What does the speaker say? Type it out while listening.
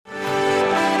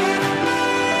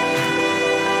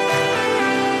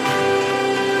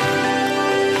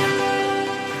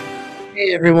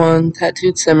Hey everyone,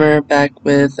 Tattooed Simmer back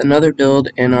with another build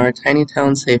in our Tiny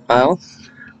Town save file.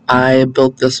 I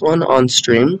built this one on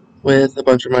stream with a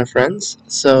bunch of my friends,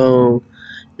 so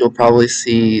you'll probably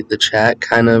see the chat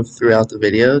kind of throughout the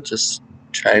video. Just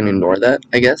try and ignore that,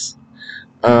 I guess.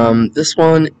 This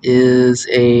one is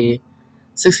a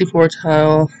 64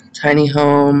 tile tiny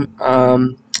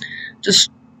home.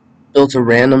 Just built a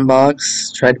random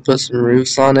box, tried to put some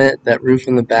roofs on it. That roof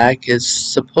in the back is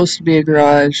supposed to be a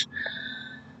garage.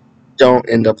 Don't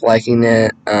end up liking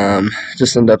it,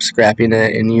 just end up scrapping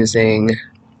it and using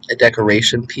a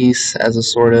decoration piece as a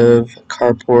sort of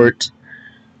carport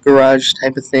garage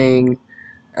type of thing.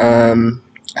 I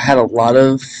had a lot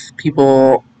of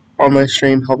people on my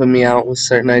stream helping me out with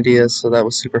certain ideas, so that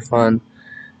was super fun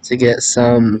to get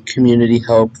some community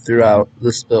help throughout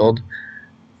this build.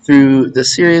 Through the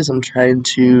series, I'm trying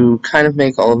to kind of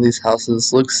make all of these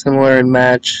houses look similar and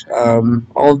match.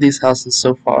 All of these houses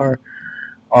so far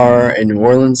are a New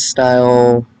Orleans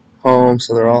style home,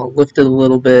 so they're all lifted a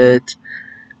little bit.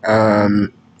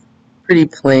 Pretty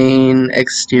plain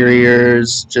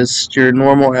exteriors, just your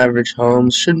normal average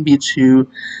homes. Shouldn't be too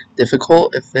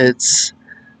difficult if it's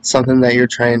something that you're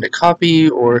trying to copy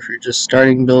or if you're just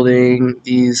starting building.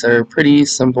 These are pretty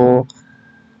simple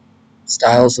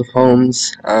styles of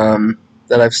homes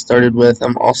that I've started with.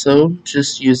 I'm also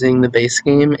just using the base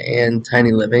game and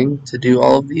Tiny Living to do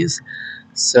all of these.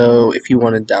 So if you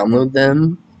want to download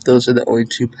them, those are the only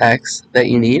two packs that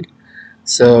you need.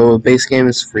 So base game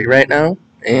is free right now,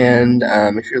 and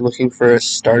if you're looking for a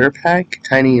starter pack,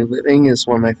 Tiny Living is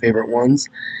one of my favorite ones,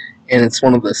 and it's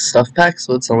one of the stuff packs,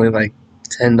 so it's only like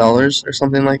 $10 or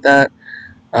something like that.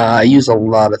 I use a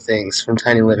lot of things from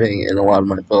Tiny Living in a lot of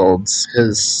my builds,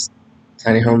 because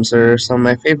tiny homes are some of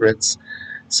my favorites.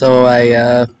 So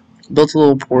I built a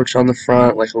little porch on the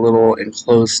front, like a little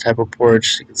enclosed type of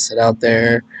porch. You can sit out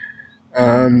there.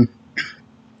 I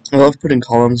love putting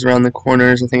columns around the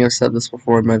corners. I think I've said this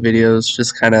before in my videos.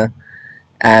 Just kind of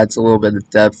adds a little bit of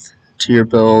depth to your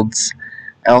builds.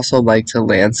 I also like to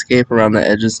landscape around the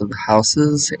edges of the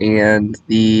houses and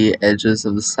the edges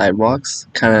of the sidewalks.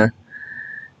 Kind of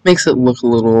makes it look a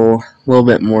little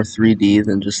bit more 3D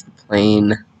than just the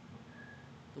plain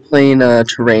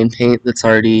terrain paint that's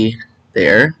already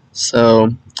there. So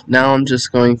now I'm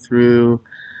just going through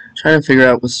trying to figure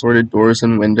out what sort of doors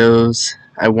and windows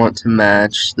I want to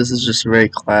match. This is just a very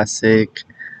classic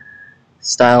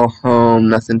style home,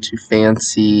 nothing too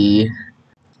fancy.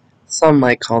 Some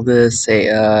might call this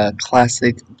a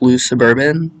classic blue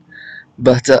suburban,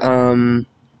 but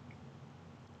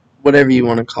whatever you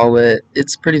want to call it,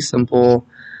 it's pretty simple.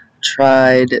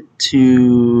 Tried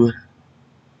to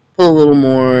put a little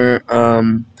more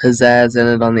pizzazz in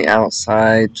it on the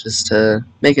outside just to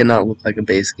make it not look like a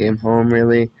base game home,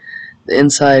 really. The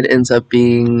inside ends up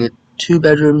being 2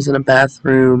 bedrooms and a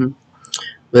bathroom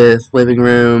with living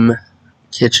room,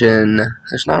 kitchen.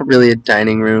 There's not really a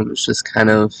dining room, it's just kind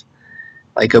of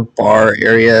like a bar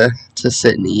area to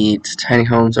sit and eat. Tiny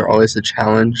homes are always a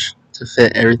challenge to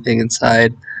fit everything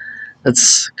inside.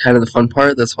 That's kind of the fun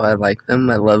part, that's why I like them.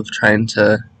 I love trying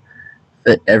to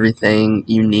fit everything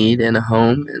you need in a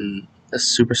home in a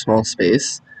super small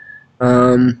space.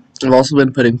 I've also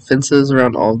been putting fences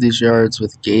around all of these yards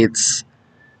with gates.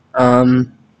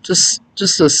 Just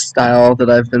a style that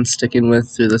I've been sticking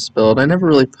with through this build. I never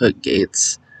really put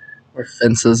gates or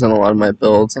fences in a lot of my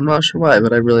builds. I'm not sure why,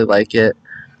 but I really like it.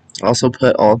 I also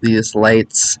put all these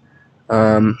lights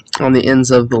on the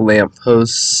ends of the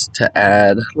lampposts to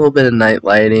add a little bit of night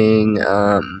lighting.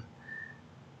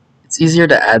 It's easier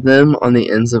to add them on the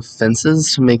ends of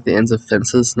fences to make the ends of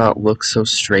fences not look so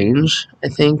strange, I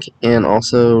think, and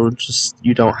also just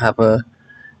you don't have a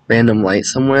random light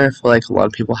somewhere. I feel like a lot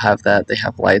of people have that. They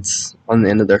have lights on the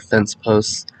end of their fence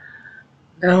posts.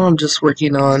 Now I'm just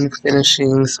working on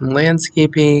finishing some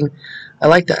landscaping. I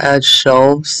like to add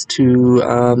shelves to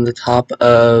the top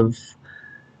of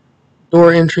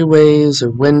door entryways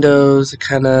or windows. It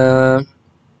kind of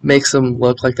makes them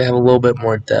look like they have a little bit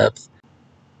more depth.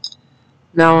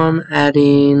 Now I'm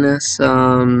adding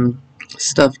some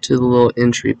stuff to the little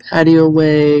entry patio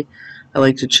way. I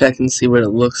like to check and see what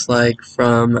it looks like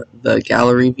from the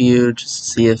gallery view, just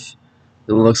to see if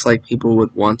it looks like people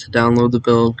would want to download the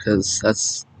build, because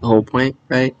that's the whole point,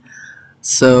 right?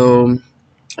 So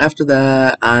after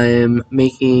that, I'm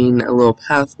making a little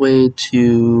pathway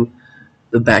to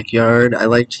the backyard. I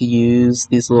like to use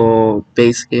these little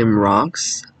base game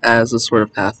rocks as a sort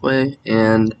of pathway,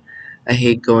 and I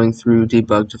hate going through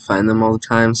debug to find them all the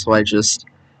time, so I just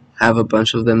have a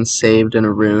bunch of them saved in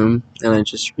a room, and I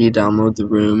just re-download the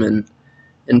room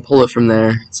and pull it from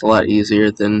there. It's a lot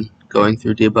easier than going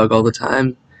through debug all the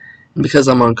time. Because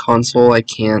I'm on console, I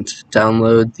can't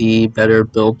download the Better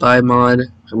Build By mod.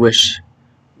 I wish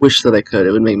that I could.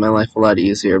 It would make my life a lot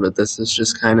easier, but this is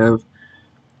just kind of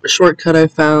a shortcut I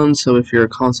found. So if you're a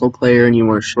console player and you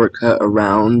want a shortcut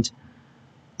around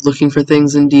looking for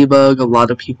things in debug, a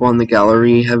lot of people on the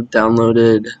gallery have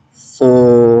downloaded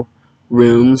full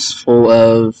rooms full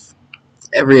of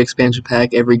every expansion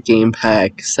pack, every game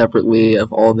pack separately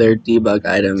of all their debug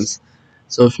items.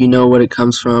 So if you know what it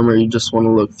comes from, or you just want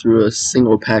to look through a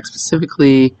single pack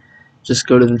specifically, just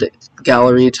go to the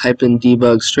gallery, type in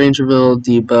debug Strangerville,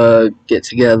 debug Get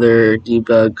Together,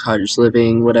 debug Cottage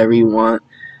Living, whatever you want.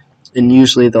 And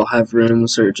usually they'll have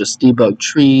rooms or just debug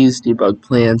trees, debug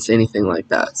plants, anything like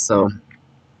that. So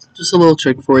just a little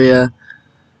trick for you.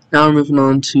 Now we're moving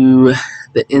on to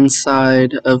the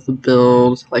inside of the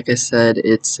build. Like I said,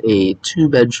 it's a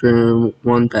 2-bedroom,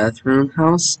 1-bathroom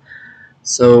house.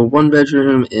 So one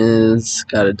bedroom is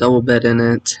got a double bed in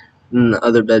it, and the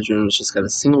other bedroom's just got a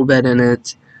single bed in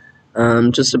it.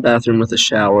 Just a bathroom with a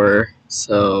shower,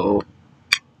 so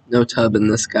no tub in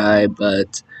this guy,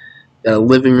 but got a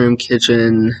living room,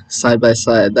 kitchen, side by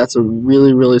side. That's a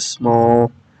really, really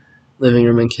small living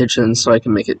room and kitchen, so I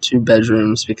can make it 2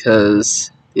 bedrooms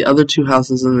because the other 2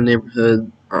 houses in the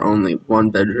neighborhood are only 1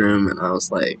 bedroom, and I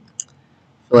was like,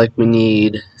 I feel like we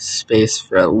need space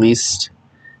for at least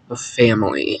a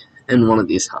family in one of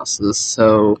these houses.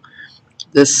 So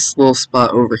this little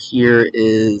spot over here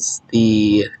is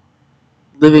the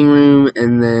living room,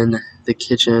 and then the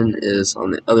kitchen is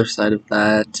on the other side of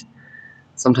that.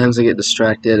 Sometimes I get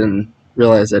distracted and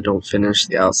realize I don't finish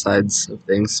the outsides of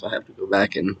things, so I have to go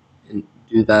back and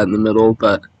do that in the middle,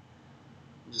 but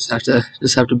just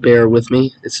have to bear with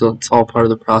me. It's all part of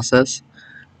the process.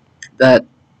 That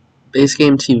base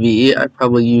game TV I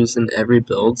probably use in every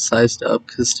build sized up,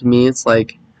 because to me it's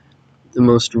like the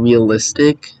most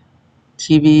realistic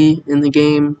TV in the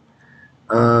game.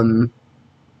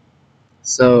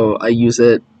 So I use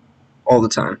it all the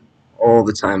time. All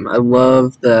the time. I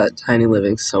love that Tiny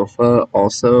Living sofa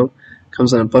also.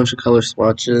 Comes in a bunch of color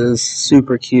swatches.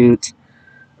 Super cute.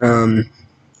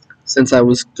 Since I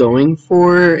was going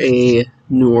for a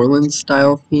New Orleans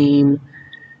style theme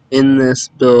in this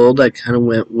build, I kind of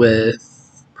went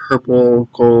with purple,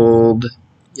 gold,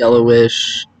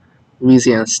 yellowish,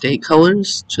 Louisiana State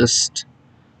colors, just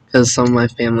because some of my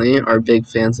family are big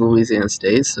fans of Louisiana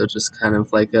State, so just kind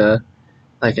of like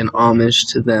an homage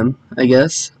to them, I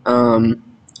guess.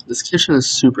 This kitchen is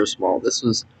super small. This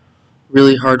was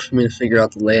really hard for me to figure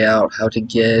out the layout, how to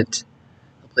get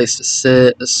a place to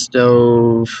sit, a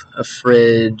stove, a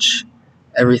fridge,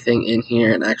 everything in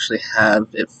here, and actually have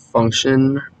it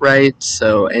function right.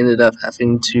 So I ended up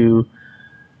having to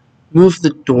move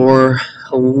the door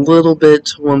a little bit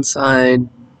to one side.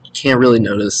 You can't really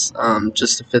notice,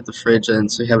 just to fit the fridge in,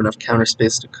 so you have enough counter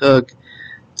space to cook.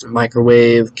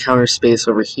 Microwave, counter space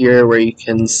over here where you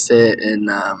can sit and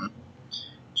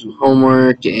do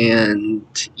homework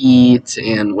and eat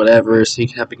and whatever, so you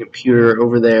can have a computer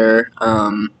over there.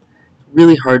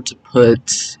 Really hard to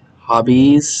put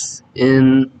hobbies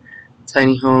in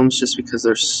tiny homes just because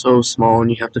they're so small and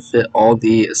you have to fit all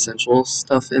the essential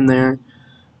stuff in there.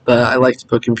 But I like to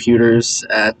put computers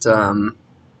at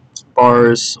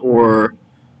bars or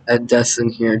at desks in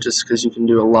here just because you can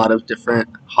do a lot of different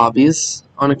hobbies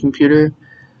on a computer.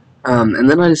 And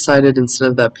then I decided instead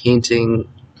of that painting,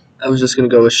 I was just going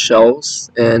to go with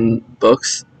shelves and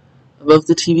books above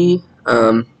the TV.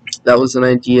 That was an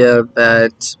idea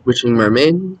that Witching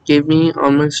Mermaid gave me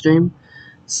on my stream,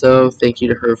 so thank you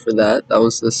to her for that. That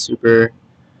was a super,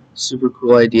 super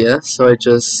cool idea. So I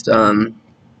just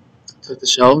took the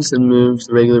shelves and moved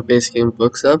the regular base game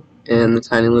books up and the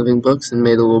Tiny Living books and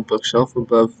made a little bookshelf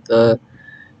above the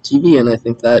TV, and I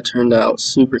think that turned out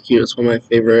super cute. It's one of my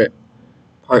favorite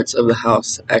parts of the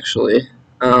house, actually.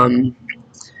 And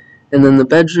then the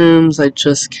bedrooms, I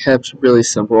just kept really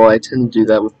simple. I tend to do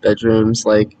that with bedrooms.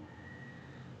 Like,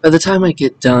 by the time I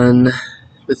get done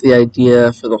with the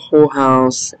idea for the whole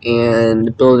house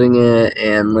and building it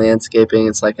and landscaping,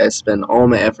 it's like I spend all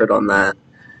my effort on that.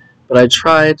 But I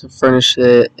try to furnish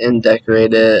it and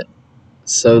decorate it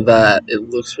so that it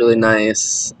looks really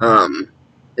nice.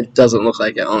 It doesn't look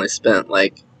like I only spent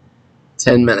like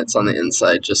 10 minutes on the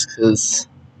inside just because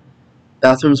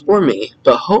bathrooms bore me.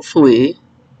 But hopefully,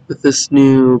 with this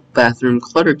new bathroom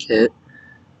clutter kit,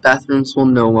 bathrooms will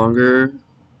no longer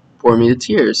bore me to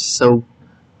tears. So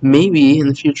maybe in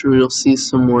the future we'll see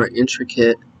some more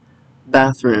intricate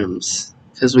bathrooms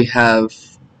because we have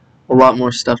a lot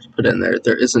more stuff to put in there.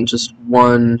 There isn't just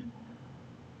one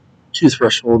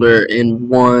toothbrush holder and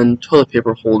one toilet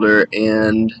paper holder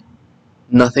and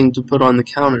nothing to put on the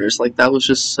counters. Like, that was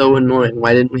just so annoying.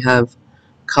 Why didn't we have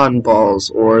cotton balls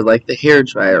or like the hair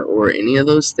dryer or any of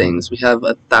those things? We have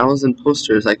 1,000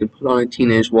 posters I could put on a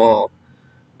teenage wall,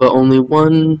 but only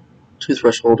one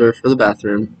toothbrush holder for the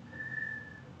bathroom.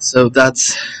 So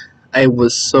I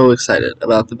was so excited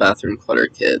about the bathroom clutter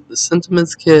kit. The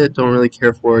sentiments kit, don't really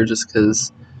care for, just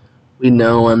because we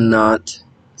know I'm not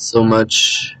so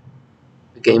much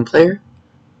a game player,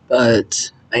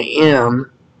 but I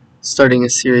am starting a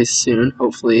series soon,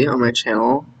 hopefully, on my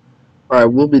channel, where I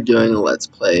will be doing a Let's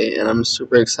Play, and I'm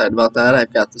super excited about that.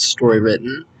 I've got the story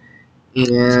written,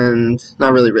 and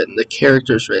not really written, the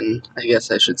characters written, I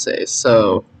guess I should say.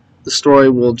 So the story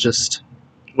will just,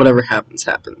 whatever happens,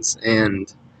 happens,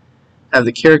 and I have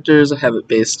the characters, I have it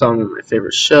based on one of my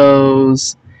favorite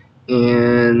shows,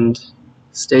 and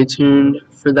stay tuned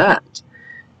for that.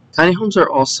 Tiny homes are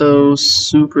also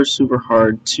super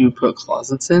hard to put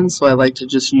closets in, so I like to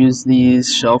just use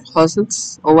these shelf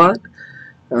closets a lot.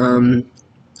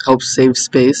 Helps save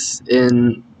space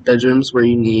in bedrooms where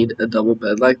you need a double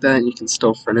bed like that and you can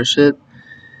still furnish it.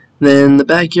 Then the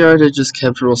backyard I just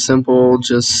kept real simple,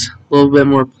 just a little bit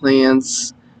more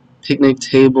plants, picnic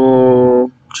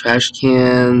table, trash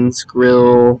cans,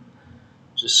 grill,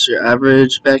 just your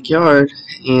average backyard.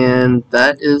 And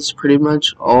that is pretty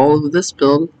much all of this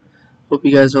build. Hope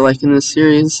you guys are liking this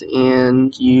series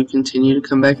and you continue to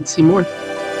come back and see more.